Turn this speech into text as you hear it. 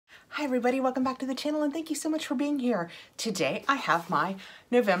Hi everybody, welcome back to the channel and thank you so much for being here. Today I have my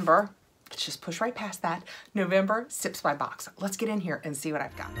November, let's just push right past that, November Sips by Box. Let's get in here and see what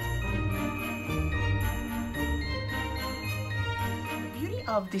I've got. The beauty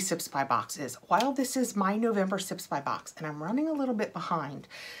of the Sips by Box is, while this is my November Sips by Box and I'm running a little bit behind,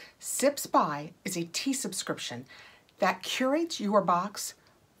 Sips by is a tea subscription that curates your box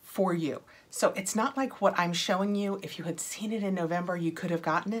for you. So it's not like what I'm showing you. If you had seen it in November, you could have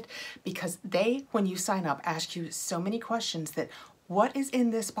gotten it, because they, when you sign up, ask you so many questions that what is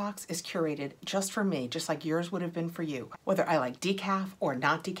in this box is curated just for me, just like yours would have been for you. Whether I like decaf or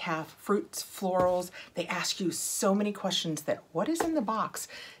not decaf, fruits, florals, they ask you so many questions that what is in the box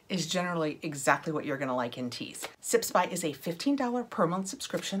is generally exactly what you're gonna like in teas. Sips by is a $15 per month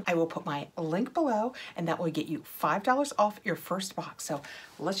subscription. I will put my link below and that will get you $5 off your first box. So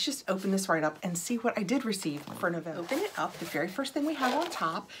let's just open this right up and see what I did receive for November. Open it up, the very first thing we have on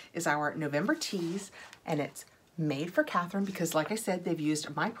top is our November teas, and it's made for Kathrin because, like I said, they've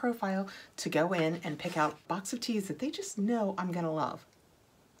used my profile to go in and pick out a box of teas that they just know I'm gonna love.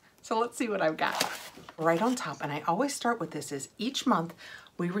 So let's see what I've got. Right on top, and I always start with this, is each month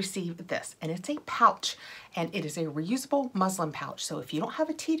we receive this, and it's a pouch, and it is a reusable muslin pouch. So if you don't have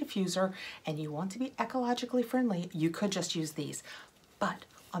a tea diffuser and you want to be ecologically friendly, you could just use these. But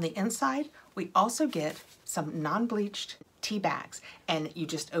on the inside, we also get some non-bleached tea bags, and you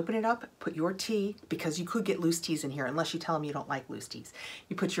just open it up, put your tea, because you could get loose teas in here unless you tell them you don't like loose teas.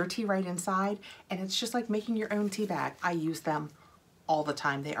 You put your tea right inside, and it's just like making your own tea bag. I use them all the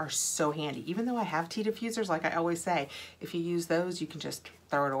time. They are so handy. Even though I have tea diffusers, like I always say, if you use those, you can just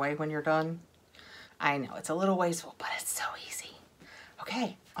throw it away when you're done. I know it's a little wasteful, but it's so easy.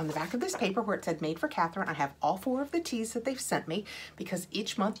 Okay, on the back of this paper where it said made for Kathrin, I have all 4 of the teas that they've sent me, because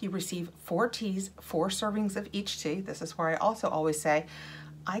each month you receive 4 teas, 4 servings of each tea. This is where I also always say,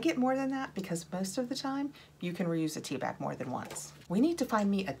 I get more than that because most of the time you can reuse a tea bag more than once. We need to find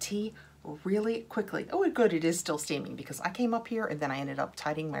me a tea really quickly. Oh, good, it is still steaming because I came up here and then I ended up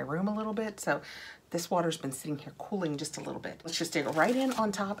tidying my room a little bit. So this water's been sitting here cooling just a little bit. Let's just dig right in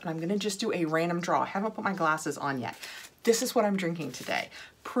on top, and I'm gonna just do a random draw. I haven't put my glasses on yet. This is what I'm drinking today,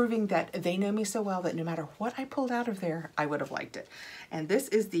 proving that they know me so well that no matter what I pulled out of there, I would have liked it. And this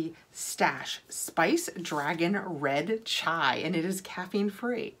is the Stash Spice Dragon Red Chai, and it is caffeine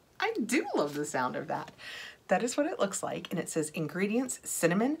free. I do love the sound of that. That is what it looks like, and it says ingredients: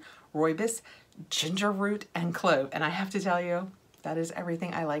 cinnamon, rooibos, ginger root, and clove. And I have to tell you, that is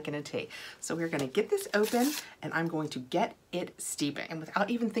everything I like in a tea. So we're gonna get this open and I'm going to get it steeping. And without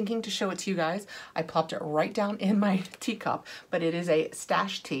even thinking to show it to you guys, I plopped it right down in my teacup, but it is a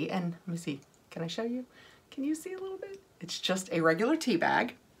Stash tea. And let me see, can I show you? Can you see a little bit? It's just a regular tea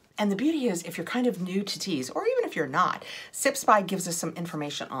bag. And the beauty is, if you're kind of new to teas, or even if you're not, Sips by gives us some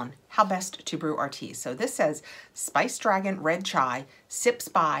information on how best to brew our teas. So this says Spice Dragon Red Chai, Sips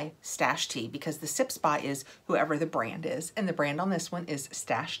by Stash Tea, because the Sips by is whoever the brand is, and the brand on this one is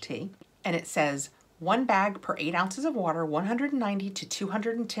Stash Tea. And it says 1 bag per 8 ounces of water, 190 to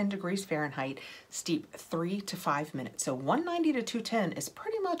 210 degrees Fahrenheit, steep 3 to 5 minutes. So 190 to 210 is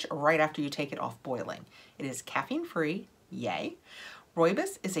pretty much right after you take it off boiling. It is caffeine free, yay.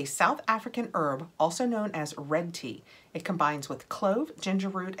 Rooibos is a South African herb, also known as red tea. It combines with clove, ginger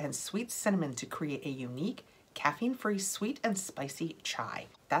root, and sweet cinnamon to create a unique, caffeine-free, sweet and spicy chai.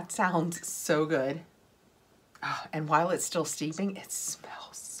 That sounds so good. Oh, and while it's still steeping, it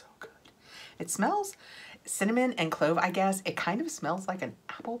smells so good. It smells cinnamon and clove, I guess. It kind of smells like an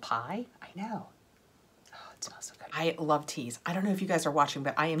apple pie. I know. Oh, it smells so good. I love teas. I don't know if you guys are watching,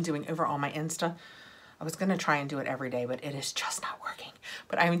 but I am doing over on my Insta. I was gonna try and do it every day, but it is just not working.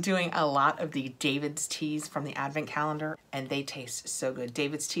 But I'm doing a lot of the David's teas from the Advent calendar, and they taste so good.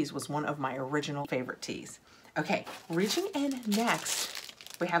 David's teas was one of my original favorite teas. Okay, reaching in next,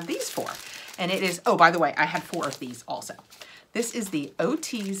 we have these 4. And it is, oh, by the way, I had 4 of these also. This is the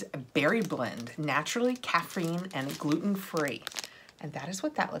OT's Berry Blend, naturally caffeine and gluten-free. And that is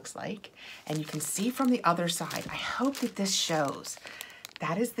what that looks like. And you can see from the other side, I hope that this shows.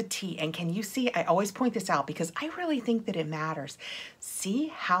 That is the tea, and can you see, I always point this out because I really think that it matters.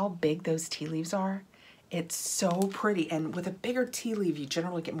 See how big those tea leaves are? It's so pretty, and with a bigger tea leaf, you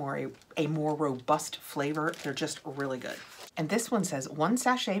generally get a more robust flavor. They're just really good. And this one says 1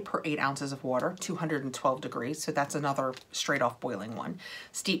 sachet per 8 ounces of water, 212 degrees, so that's another straight off boiling one.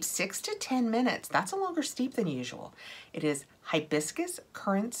 Steep 6 to 10 minutes. That's a longer steep than usual. It is hibiscus,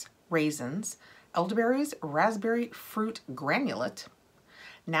 currants, raisins, elderberries, raspberry fruit granulate,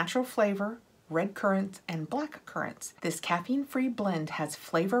 natural flavor, red currants, and black currants. This caffeine-free blend has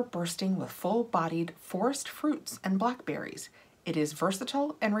flavor bursting with full-bodied forest fruits and blackberries. It is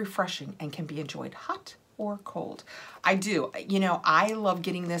versatile and refreshing and can be enjoyed hot or cold. I do, you know, I love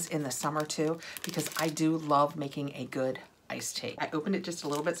getting this in the summer too, because I do love making a good iced tea. I opened it just a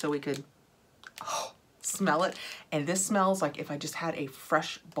little bit so we could smell it. And this smells like if I just had a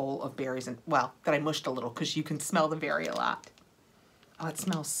fresh bowl of berries, and well, that I mushed a little, because you can smell the berry a lot. Oh, it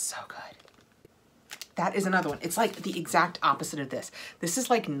smells so good. That is another one. It's like the exact opposite of this. This is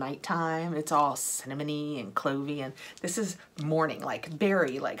like nighttime. It's all cinnamony and clovey, and this is morning, like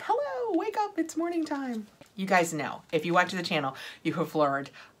berry, like, hello, wake up, it's morning time. You guys know, if you watch the channel, you have learned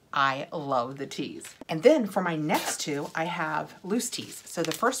I love the teas. And then for my next two, I have loose teas. So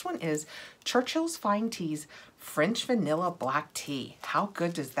the first one is Churchill's Fine Teas French Vanilla Black Tea. How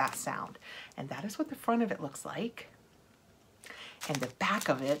good does that sound? And that is what the front of it looks like. And the back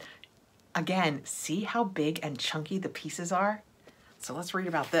of it, again, see how big and chunky the pieces are? So let's read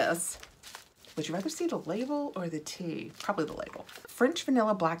about this. Would you rather see the label or the tea? Probably the label. French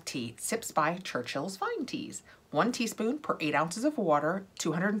Vanilla Black Tea, sips by Churchill's Fine Teas. 1 teaspoon per 8 ounces of water,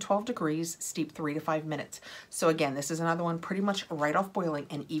 212 degrees, steep 3 to 5 minutes. So again, this is another one pretty much right off boiling.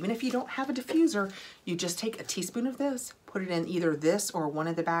 And even if you don't have a diffuser, you just take a teaspoon of this, put it in either this or one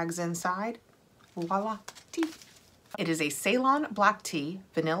of the bags inside. Voila, tea. It is a Ceylon black tea,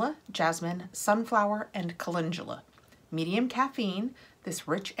 vanilla, jasmine, sunflower, and calendula. Medium caffeine, this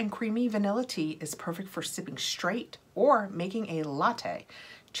rich and creamy vanilla tea is perfect for sipping straight or making a latte.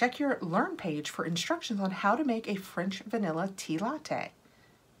 Check your Learn page for instructions on how to make a French vanilla tea latte.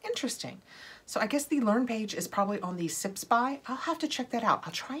 Interesting. So I guess the Learn page is probably on the Sips By. I'll have to check that out.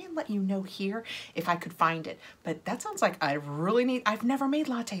 I'll try and let you know here if I could find it. But that sounds like I really need, I've never made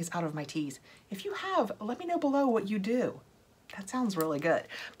lattes out of my teas. If you have, let me know below what you do. That sounds really good.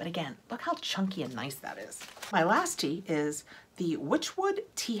 But again, look how chunky and nice that is. My last tea is the Witchwood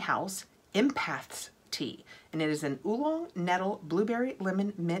Tea House Empaths Tea. And it is an oolong, nettle, blueberry,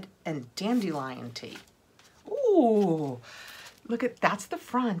 lemon, mint, and dandelion tea. Ooh. Look at, that's the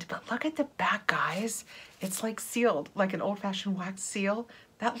front, but look at the back, guys. It's like sealed, like an old-fashioned wax seal.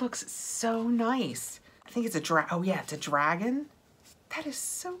 That looks so nice. I think it's a oh yeah, it's a dragon. That is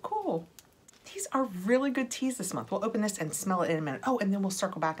so cool. These are really good teas this month. We'll open this and smell it in a minute. Oh, and then we'll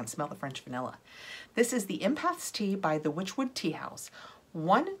circle back and smell the French vanilla. This is the Empaths Tea by the Witchwood Tea House.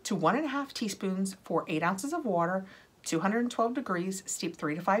 1 to 1.5 teaspoons for 8 ounces of water, 212 degrees, steep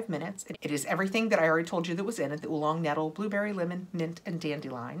 3 to 5 minutes. It is everything that I already told you that was in it, the oolong, nettle, blueberry, lemon, mint, and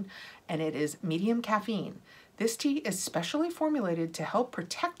dandelion, and it is medium caffeine. This tea is specially formulated to help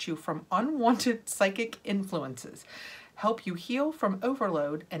protect you from unwanted psychic influences, help you heal from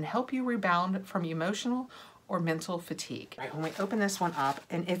overload, and help you rebound from emotional or mental fatigue. All right, when we open this one up,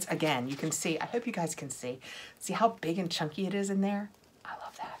 and it's, again, you can see, I hope you guys can see how big and chunky it is in there? I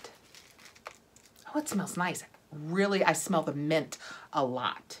love that. Oh, it smells nice. Really, I smell the mint a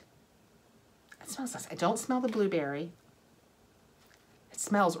lot. It smells nice. I don't smell the blueberry. It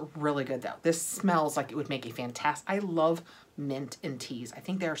smells really good though. This smells like it would make a fantastic, I love mint in teas. I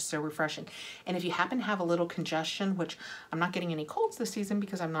think they are so refreshing. And if you happen to have a little congestion, which I'm not getting any colds this season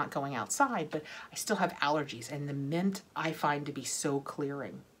because I'm not going outside, but I still have allergies, and the mint I find to be so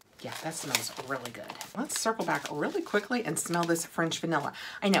clearing. Yeah, that smells really good. Let's circle back really quickly and smell this French vanilla.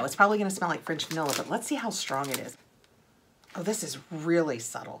 I know it's probably gonna smell like French vanilla, but let's see how strong it is. Oh, this is really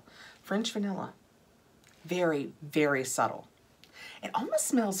subtle. French vanilla, very, very subtle. It almost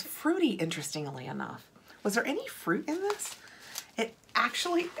smells fruity, interestingly enough. Was there any fruit in this? It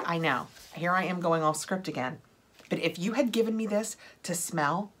actually, I know, here I am going off script again, but if you had given me this to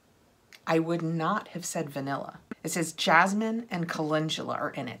smell, I would not have said vanilla. It says jasmine and calendula are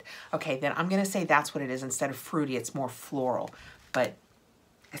in it. Okay, then I'm gonna say that's what it is. Instead of fruity, it's more floral, but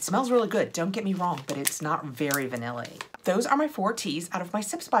it smells really good. Don't get me wrong, but it's not very vanilla-y. Those are my 4 teas out of my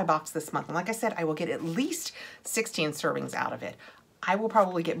Sips By box this month. And like I said, I will get at least 16 servings out of it. I will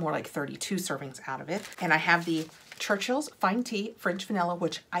probably get more like 32 servings out of it. And I have the Churchill's Fine Tea French Vanilla,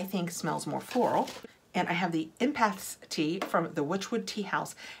 which I think smells more floral. And I have the Empaths Tea from the Witchwood Tea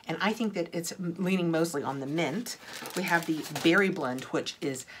House, and I think that it's leaning mostly on the mint. We have the Berry Blend, which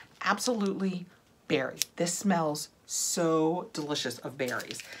is absolutely berry. This smells so delicious of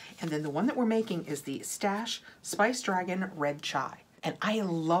berries. And then the one that we're making is the Stash Spice Dragon Red Chai. And I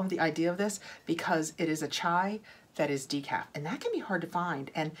love the idea of this because it is a chai that is decaf, and that can be hard to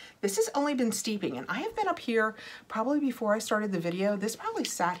find. And this has only been steeping, and I have been up here probably before I started the video. This probably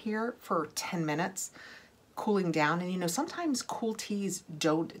sat here for 10 minutes cooling down, and you know, sometimes cool teas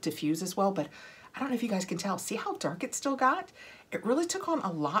don't diffuse as well, but I don't know if you guys can tell. See how dark it still got? It really took on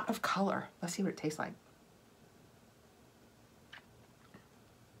a lot of color. Let's see what it tastes like.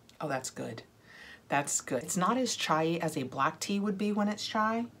 Oh, that's good. That's good. It's not as chai as a black tea would be when it's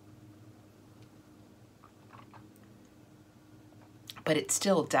chai, but it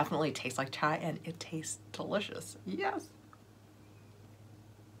still definitely tastes like chai and it tastes delicious. Yes.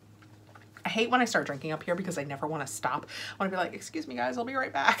 I hate when I start drinking up here because I never want to stop. I want to be like, excuse me guys, I'll be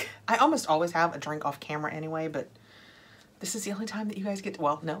right back. I almost always have a drink off camera anyway, but this is the only time that you guys get to,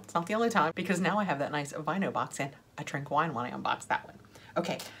 well, no, it's not the only time because now I have that nice Vino box and I drink wine when I unbox that one.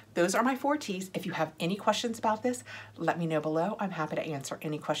 Okay, those are my 4 teas. If you have any questions about this, let me know below. I'm happy to answer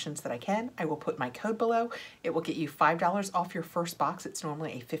any questions that I can. I will put my code below. It will get you $5 off your first box. It's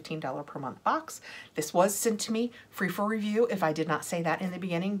normally a $15 per month box. This was sent to me free for review if I did not say that in the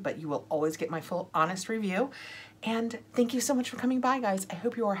beginning, but you will always get my full honest review. And thank you so much for coming by, guys. I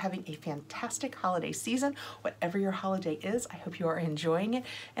hope you are having a fantastic holiday season. Whatever your holiday is, I hope you are enjoying it.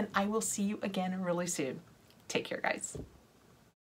 And I will see you again really soon. Take care, guys.